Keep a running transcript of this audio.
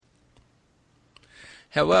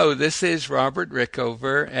Hello, this is Robert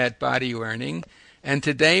Rickover at Body Learning, and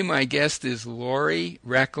today my guest is Lori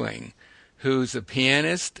Reckling, who's a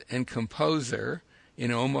pianist and composer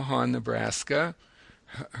in Omaha, Nebraska.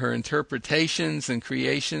 Her interpretations and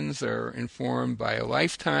creations are informed by a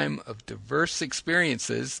lifetime of diverse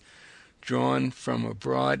experiences drawn from a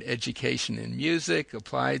broad education in music,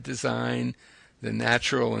 applied design, the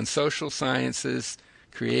natural and social sciences,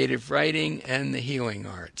 creative writing, and the healing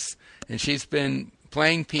arts. And she's been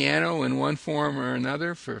playing piano in one form or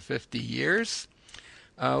another for 50 years.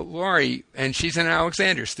 Lori, and she's an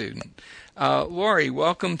Alexander student. Lori,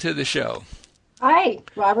 welcome to the show. Hi,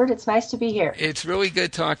 Robert. It's nice to be here. It's really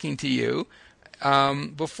good talking to you.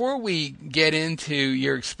 Before we get into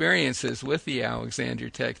your experiences with the Alexander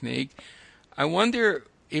technique, I wonder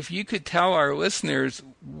if you could tell our listeners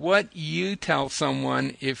what you tell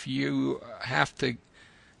someone if you have to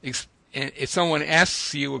if someone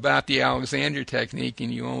asks you about the Alexander technique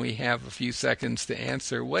and you only have a few seconds to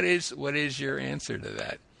answer. What is your answer to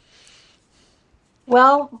that?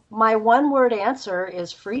 Well, my one-word answer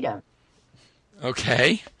is freedom.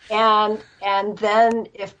 Okay. And then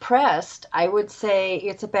if pressed, I would say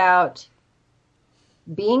it's about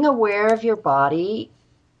being aware of your body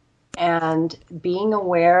and being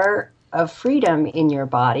aware of freedom in your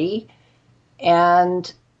body,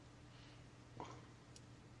 and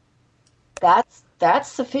that's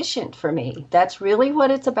sufficient for me. That's really what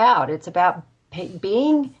it's about. It's about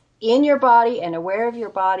being in your body and aware of your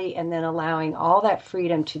body, and then allowing all that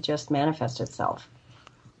freedom to just manifest itself.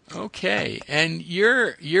 Okay, and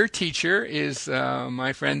your teacher is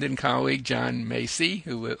my friend and colleague John Macy,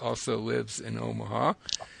 who also lives in Omaha,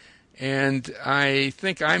 and I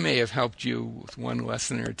think I may have helped you with one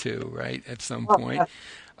lesson or two, right, at some point.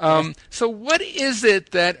 So what is it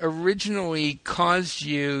that originally caused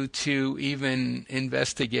you to even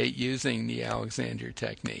investigate using the Alexander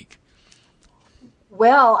technique?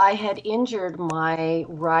 Well, I had injured my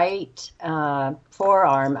right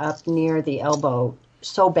forearm up near the elbow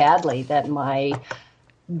so badly that my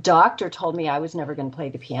doctor told me I was never going to play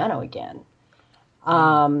the piano again.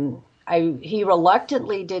 He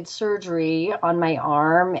reluctantly did surgery on my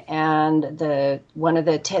arm, and the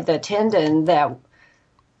tendon that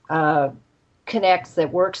connects,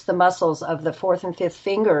 that works the muscles of the fourth and fifth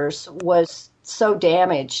fingers, was so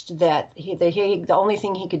damaged that the only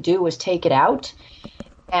thing he could do was take it out,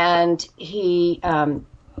 and he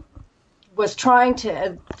was trying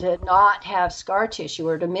to not have scar tissue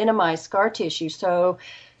or to minimize scar tissue, so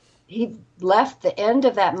he left the end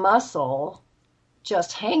of that muscle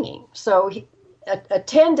just hanging. So a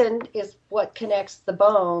tendon is what connects the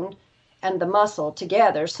bone and the muscle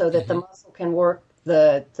together so that the muscle can work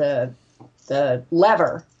the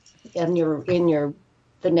lever in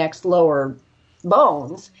the next lower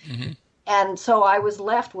bones. Mm-hmm. And so I was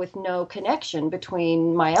left with no connection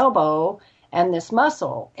between my elbow and this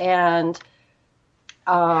muscle, and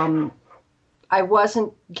I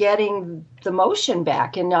wasn't getting the motion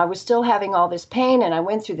back, and I was still having all this pain, and I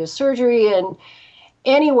went through this surgery, and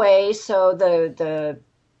anyway, so the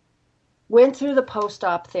went through the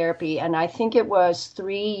post-op therapy, and I think it was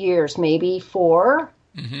 3 years, maybe 4.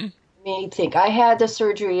 Mm-hmm. I think I had the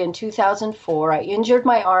surgery in 2004. I injured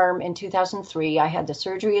my arm in 2003. I had the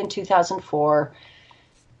surgery in 2004.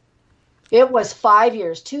 It was 5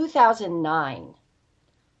 years, 2009.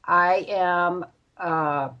 I am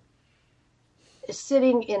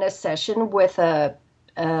sitting in a session with a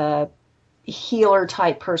healer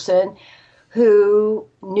type person who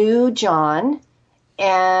knew John,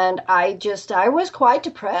 and I was quite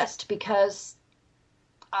depressed because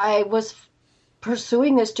I was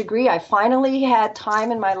pursuing this degree. I finally had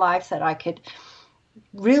time in my life that I could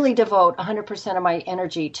really devote 100% of my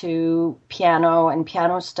energy to piano and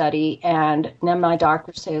piano study, and then my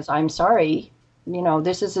doctor says, I'm sorry,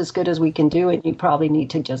 this is as good as we can do, and you probably need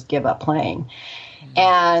to just give up playing. Mm-hmm.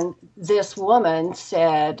 And this woman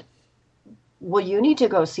said, well, you need to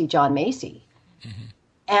go see John Macy.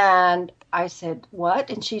 Mm-hmm. And I said, what?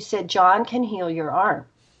 And she said, John can heal your arm.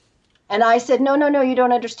 And I said, no, you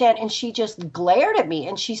don't understand. And she just glared at me,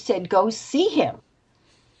 and she said, go see him.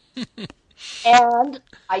 And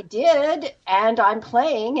I did, and I'm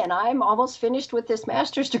playing, and I'm almost finished with this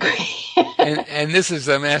master's degree. and this is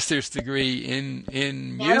a master's degree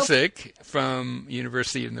in music from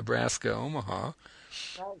University of Nebraska, Omaha.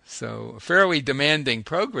 Right. So a fairly demanding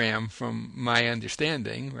program from my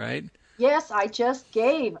understanding, right? Yes, I just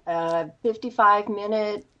gave a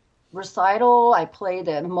 55-minute recital. I played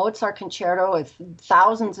a Mozart concerto with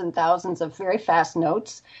thousands and thousands of very fast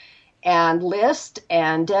notes, and Liszt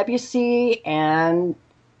and Debussy and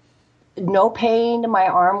no pain. My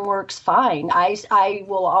arm works fine. I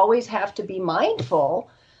will always have to be mindful.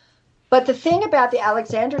 But the thing about the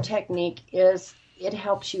Alexander technique is it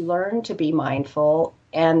helps you learn to be mindful,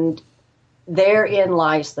 and therein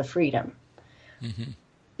lies the freedom. Mm-hmm.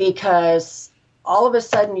 Because all of a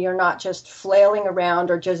sudden you're not just flailing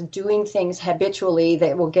around or just doing things habitually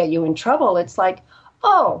that will get you in trouble. It's like,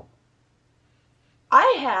 oh,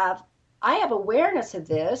 I have awareness of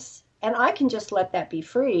this, and I can just let that be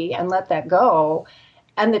free and let that go,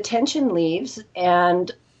 and the tension leaves,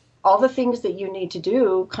 and all the things that you need to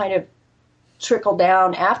do kind of trickle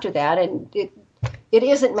down after that. And it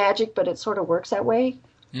isn't magic, but it sort of works that way.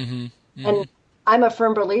 Mm-hmm. Mm-hmm. And I'm a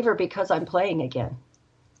firm believer because I'm playing again.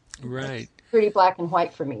 Right. It's pretty black and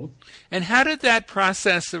white for me. And how did that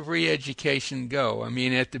process of re-education go? I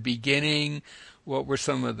mean, at the beginning, what were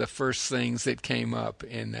some of the first things that came up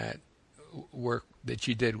in that work that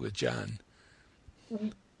you did with John?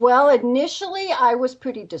 Well, initially I was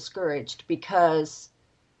pretty discouraged because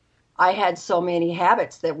I had so many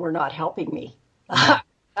habits that were not helping me.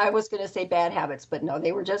 I was going to say bad habits, but no,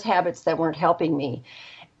 they were just habits that weren't helping me.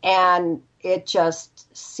 And it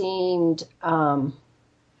just seemed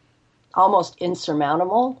almost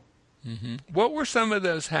insurmountable. Mm-hmm. What were some of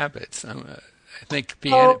those habits? I think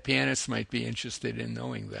pianists might be interested in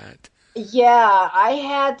knowing that. Yeah, I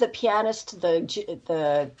had the pianist,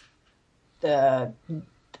 the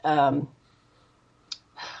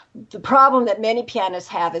problem that many pianists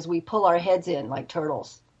have is we pull our heads in like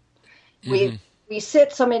turtles. Mm-hmm. We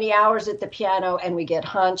sit so many hours at the piano and we get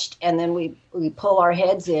hunched, and then we pull our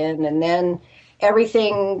heads in, and then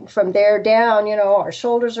everything from there down, our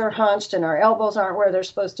shoulders are hunched and our elbows aren't where they're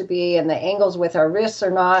supposed to be, and the angles with our wrists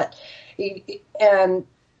are not. And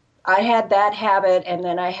I had that habit, and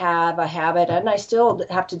then I have a habit, and I still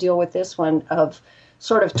have to deal with this one, of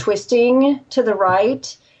sort of twisting to the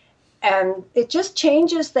right, and it just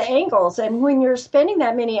changes the angles. And when you're spending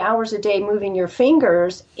that many hours a day moving your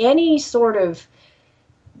fingers, any sort of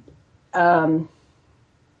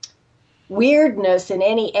weirdness in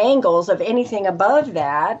any angles of anything above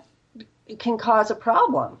that can cause a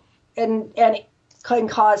problem, and it can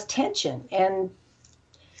cause tension, and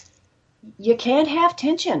you can't have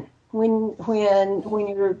tension when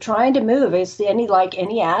you're trying to move. It's any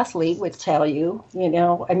athlete would tell you.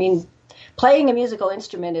 I mean, playing a musical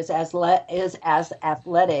instrument is as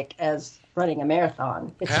athletic as running a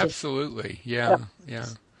marathon. It's absolutely, yeah.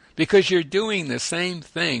 Because you're doing the same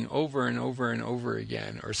thing over and over and over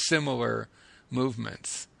again, or similar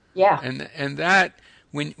movements. Yeah. And that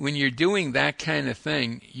when you're doing that kind of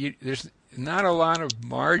thing, there's not a lot of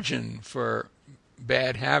margin for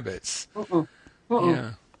bad habits. Mm-mm. Mm-mm.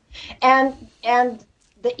 Yeah. And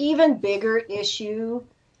the even bigger issue,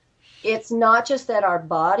 it's not just that our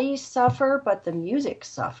bodies suffer, but the music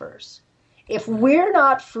suffers. If we're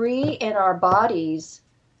not free in our bodies,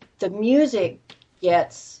 the music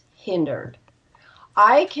gets hindered.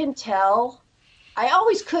 I can tell, I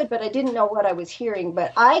always could, but I didn't know what I was hearing,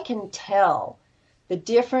 but I can tell the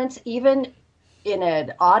difference even in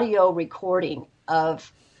an audio recording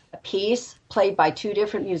of a piece played by two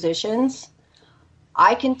different musicians.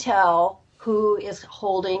 I can tell who is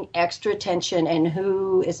holding extra tension and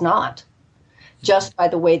who is not, just by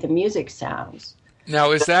the way the music sounds.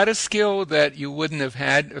 Now, is that a skill that you wouldn't have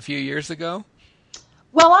had a few years ago?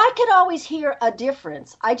 Well, I could always hear a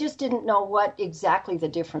difference. I just didn't know what exactly the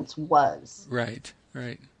difference was. Right.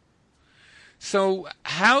 So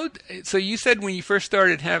you said when you first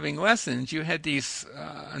started having lessons, you had these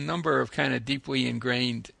a number of kind of deeply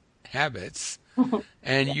ingrained habits,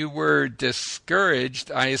 and you were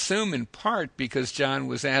discouraged, I assume in part because John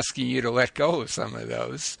was asking you to let go of some of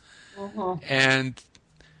those. Mm-hmm. And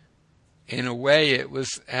in a way, it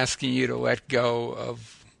was asking you to let go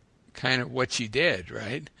of kind of what you did,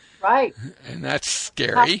 right? Right. And that's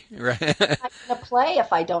scary, right? I'm not going to play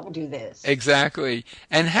if I don't do this. Exactly.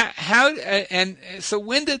 And and so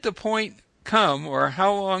when did the point come, or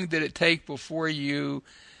how long did it take before you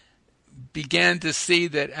began to see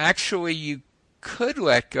that actually you could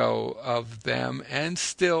let go of them and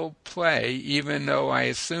still play, even though I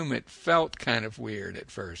assume it felt kind of weird at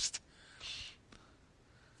first?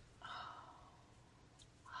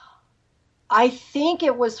 I think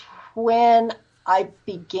it was when I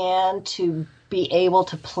began to be able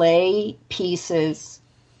to play pieces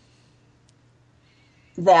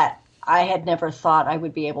that I had never thought I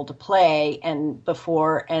would be able to play and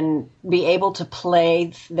be able to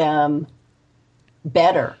play them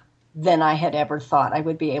better than I had ever thought I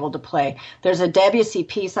would be able to play. There's a Debussy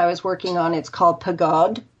piece I was working on. It's called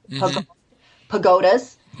Pagodas.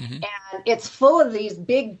 Hmm. And it's full of these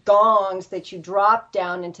big gongs that you drop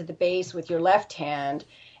down into the bass with your left hand.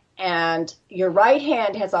 And your right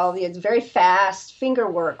hand has all the, it's very fast finger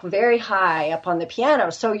work, very high up on the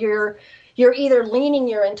piano. So you're either leaning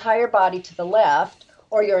your entire body to the left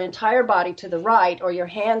or your entire body to the right, or your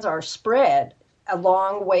hands are spread a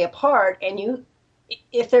long way apart. And you,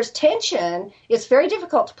 if there's tension, it's very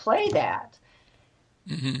difficult to play that.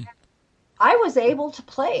 Hmm. I was able to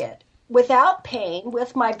play it without pain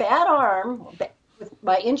with my bad arm, with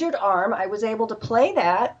my injured arm. I was able to play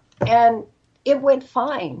that, and it went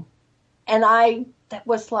fine. And I that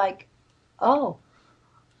was like, oh,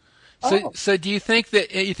 So, oh, so do you think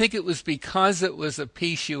it was because it was a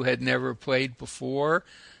piece you had never played before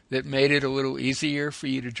that made it a little easier for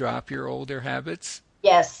you to drop your older habits?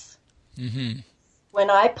 yes. Hmm. When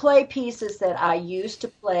I play pieces that I used to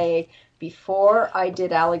play before I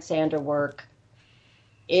did Alexander work,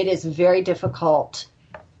 it is very difficult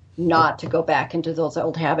not to go back into those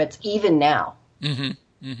old habits, even now. Hmm.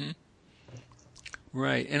 Hmm.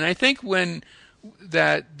 Right. And I think when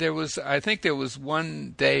that there was, I think there was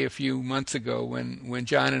one day a few months ago when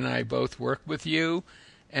John and I both worked with you,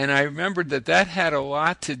 and I remembered that that had a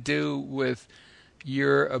lot to do with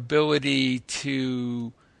your ability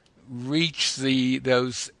to reach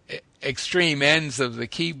those extreme ends of the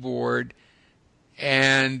keyboard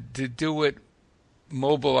and to do it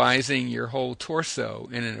mobilizing your whole torso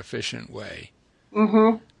in an efficient way.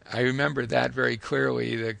 Hmm. I remember that very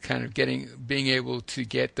clearly, the kind of being able to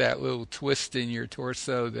get that little twist in your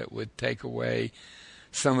torso that would take away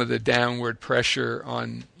some of the downward pressure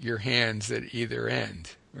on your hands at either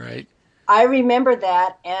end, right? I remember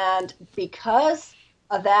that, and because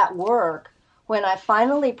of that work, when I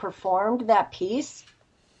finally performed that piece,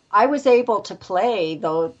 I was able to play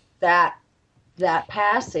though that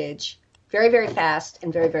passage very, very fast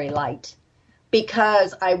and very, very light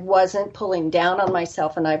because I wasn't pulling down on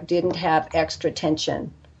myself and I didn't have extra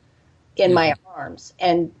tension in my Hmm. arms.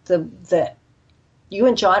 And the you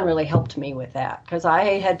and John really helped me with that because I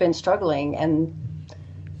had been struggling, and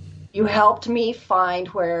you helped me find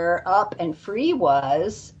where up and free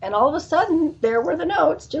was, and all of a sudden there were the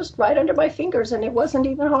notes just right under my fingers, and it wasn't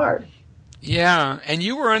even hard. Yeah, and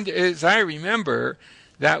you were under, as I remember,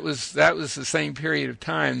 that was the same period of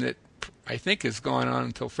time that I think has gone on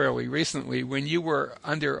until fairly recently when you were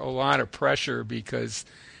under a lot of pressure because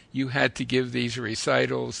you had to give these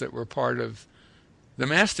recitals that were part of the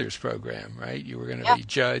master's program, right? You were going to Yeah. be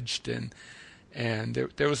judged, and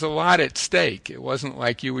there was a lot at stake. It wasn't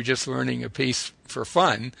like you were just learning a piece for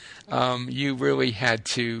fun. You really had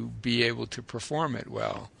to be able to perform it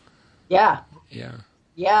well. Yeah. Yeah.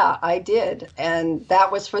 Yeah, I did. And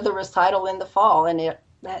that was for the recital in the fall. And it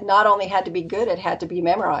not only had to be good, it had to be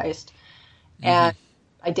memorized. Hmm. And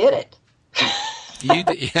I did it.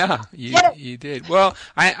 Yeah, Did it. you did. Well,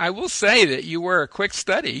 I will say that you were a quick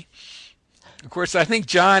study. Of course, I think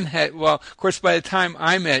John had. Well, of course, by the time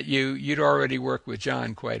I met you, you'd already worked with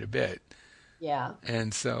John quite a bit, Yeah.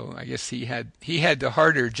 and so I guess he had the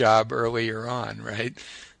harder job earlier on, right?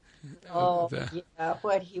 Oh, The, yeah,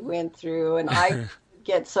 what he went through. And I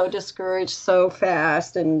get so discouraged so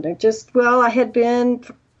fast. And it just, well, I had been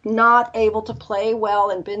not able to play well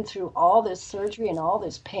and been through all this surgery and all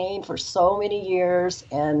this pain for so many years.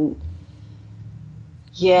 And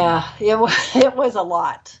yeah, it was a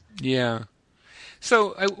lot. yeah.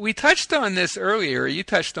 So we touched on this earlier. You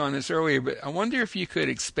touched on this earlier, but I wonder if you could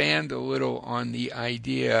expand a little on the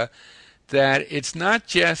idea that it's not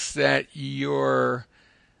just that you're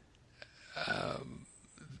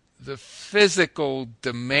the physical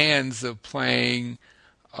demands of playing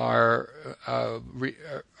are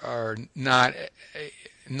are not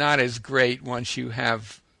as great once you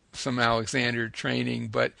have some Alexander training,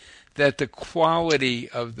 but that the quality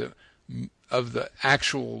of the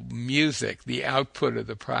actual music, the output of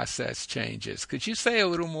the process changes. Could you say a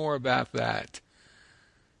little more about that?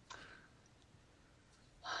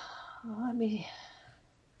 I mean,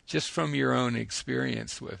 Just from your own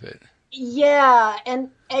experience with it. yeah, and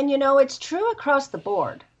it's true across the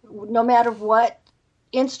board, no matter what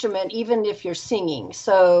instrument, even if you're singing.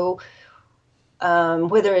 So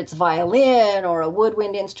whether it's violin or a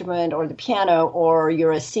woodwind instrument or the piano, or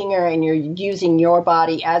you're a singer and you're using your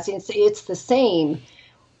body as it's the same.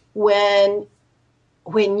 When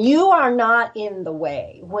you are not in the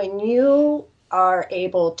way, when you are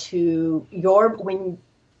able to when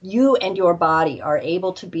you and your body are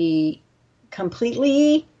able to be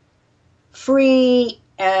completely free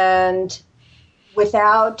and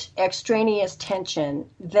without extraneous tension,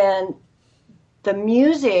 then the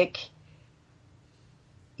music,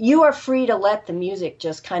 you are free to let the music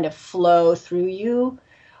just kind of flow through you.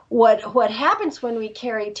 what happens when we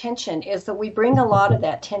carry tension is that we bring a lot of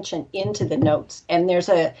that tension into the notes, and there's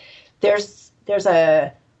a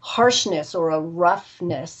harshness or a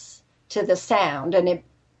roughness to the sound, and it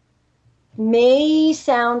may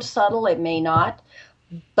sound subtle, it may not,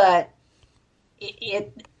 but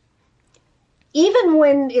it even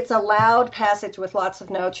when it's a loud passage with lots of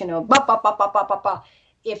notes, ba ba ba ba ba ba ba,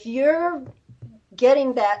 if you're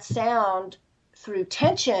getting that sound through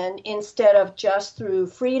tension instead of just through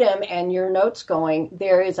freedom and your notes going,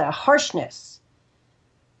 there is a harshness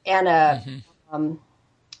and a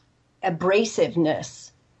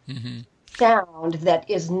abrasiveness sound that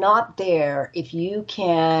is not there if you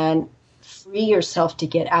can free yourself to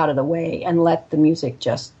get out of the way and let the music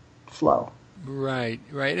just flow. Right.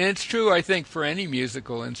 And it's true, I think, for any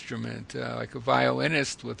musical instrument. Like a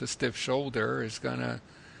violinist with a stiff shoulder is going to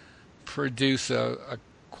produce a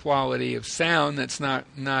quality of sound that's not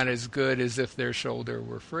as good as if their shoulder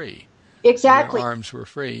were free. Exactly. Their arms were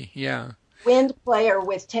free, yeah. Wind player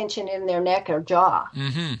with tension in their neck or jaw.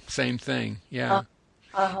 Same thing, yeah.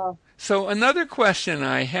 Uh-huh. So another question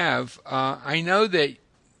I have, I know that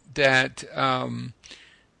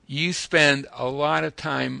you spend a lot of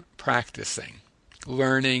time practicing,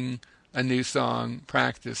 learning a new song,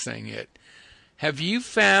 practicing it. Have you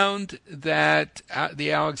found that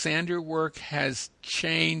the Alexander work has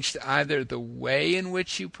changed either the way in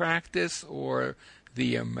which you practice or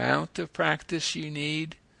the amount of practice you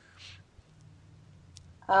need?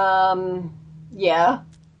 Yeah.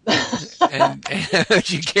 and would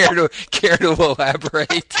you care to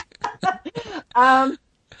elaborate? I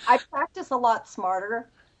practice a lot smarter.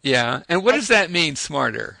 Yeah. And what does that mean,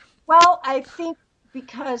 smarter? Well, I think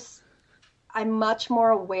because I'm much more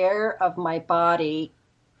aware of my body.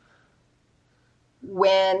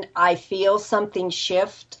 When I feel something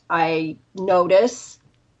shift, I notice,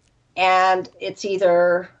 and it's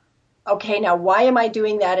either, okay, now why am I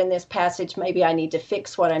doing that in this passage? Maybe I need to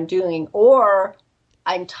fix what I'm doing, or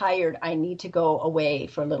I'm tired. I need to go away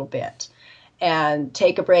for a little bit and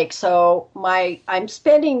take a break. So I'm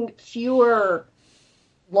spending fewer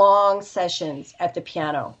long sessions at the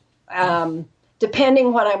piano.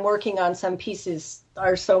 Depending what I'm working on, some pieces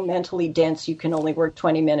are so mentally dense you can only work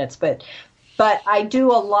 20 minutes, but I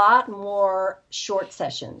do a lot more short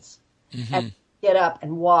sessions and get up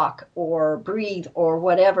and walk or breathe or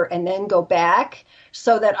whatever, and then go back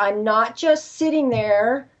so that I'm not just sitting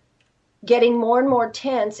there getting more and more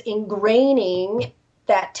tense, ingraining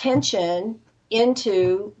that tension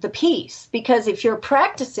into the piece. Because if you're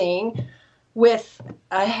practicing with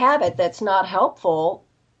a habit that's not helpful,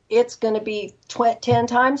 it's going to be 10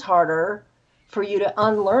 times harder for you to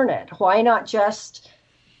unlearn it. Why not just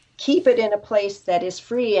keep it in a place that is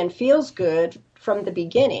free and feels good from the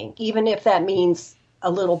beginning, even if that means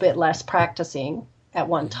a little bit less practicing at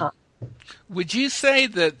one time? Would you say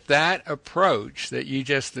that approach that you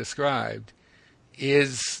just described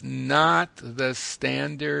is not the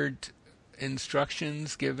standard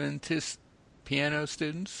instructions given to piano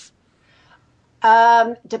students?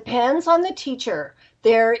 Depends on the teacher.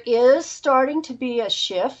 There is starting to be a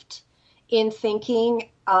shift in thinking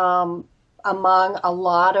among a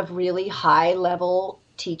lot of really high-level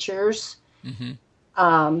teachers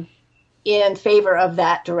in favor of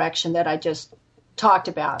that direction that I just talked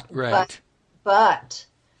about. Right. But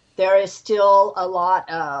there is still a lot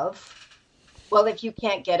of, well, if you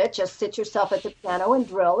can't get it, just sit yourself at the piano and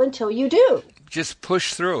drill until you do. Just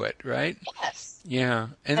push through it, right? Yes. Yeah,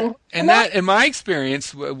 and that, in my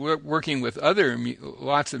experience, working with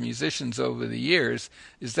lots of musicians over the years,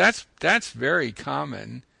 is that's very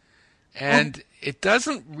common, and it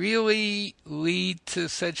doesn't really lead to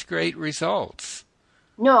such great results.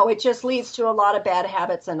 No, it just leads to a lot of bad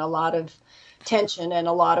habits and a lot of tension and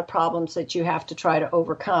a lot of problems that you have to try to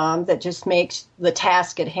overcome. That just makes the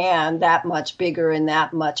task at hand that much bigger and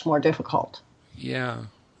that much more difficult. Yeah.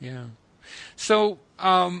 So,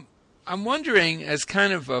 I'm wondering, as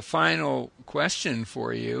kind of a final question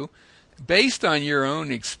for you, based on your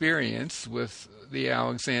own experience with the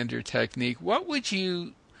Alexander technique, what would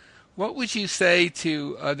you say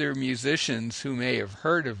to other musicians who may have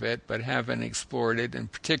heard of it but haven't explored it,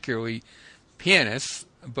 and particularly pianists,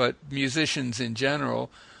 but musicians in general?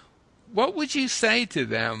 What would you say to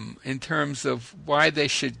them in terms of why they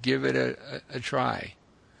should give it a try?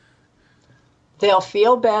 They'll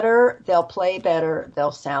feel better, they'll play better,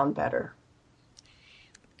 they'll sound better.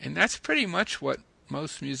 And that's pretty much what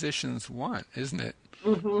most musicians want, isn't it?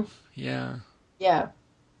 Mm-hmm. Yeah. Yeah.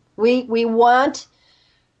 It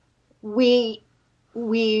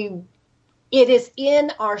is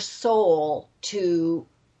in our soul to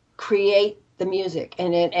create the music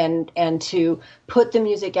and to put the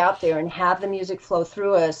music out there and have the music flow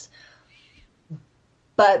through us.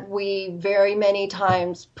 But we very many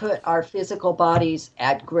times put our physical bodies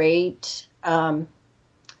at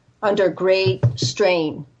under great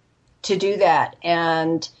strain to do that.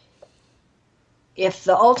 And if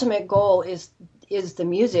the ultimate goal is the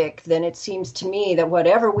music, then it seems to me that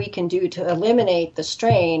whatever we can do to eliminate the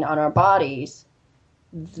strain on our bodies,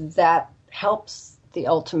 that helps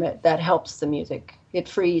that helps the music. It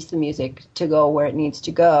frees the music to go where it needs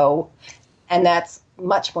to go, and that's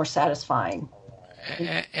much more satisfying.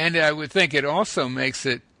 And I would think it also makes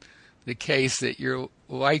it the case that you're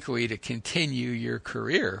likely to continue your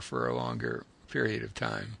career for a longer period of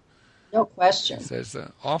time. No question. There's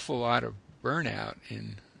an awful lot of burnout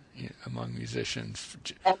among musicians.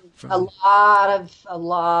 And a lot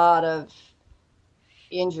of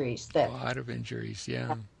injuries. A lot of injuries,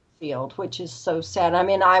 yeah. Field, which is so sad. I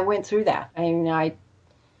mean, I went through that. I mean,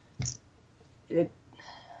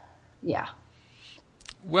 yeah.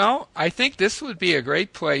 Well, I think this would be a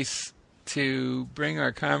great place to bring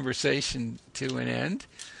our conversation to an end.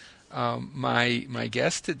 My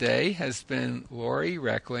guest today has been Lori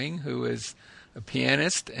Reckling, who is a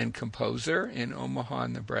pianist and composer in Omaha,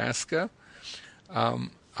 Nebraska.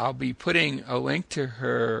 I'll be putting a link to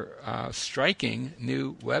her striking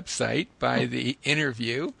new website by the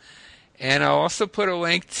interview, and I'll also put a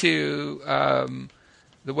link to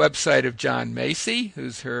the website of John Macy,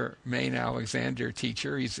 who's her main Alexander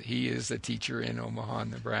teacher. He is a teacher in Omaha,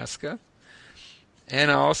 Nebraska.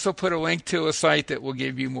 And I'll also put a link to a site that will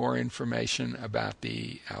give you more information about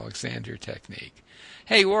the Alexander technique.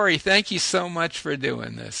 Hey, Lori, thank you so much for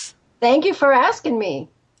doing this. Thank you for asking me.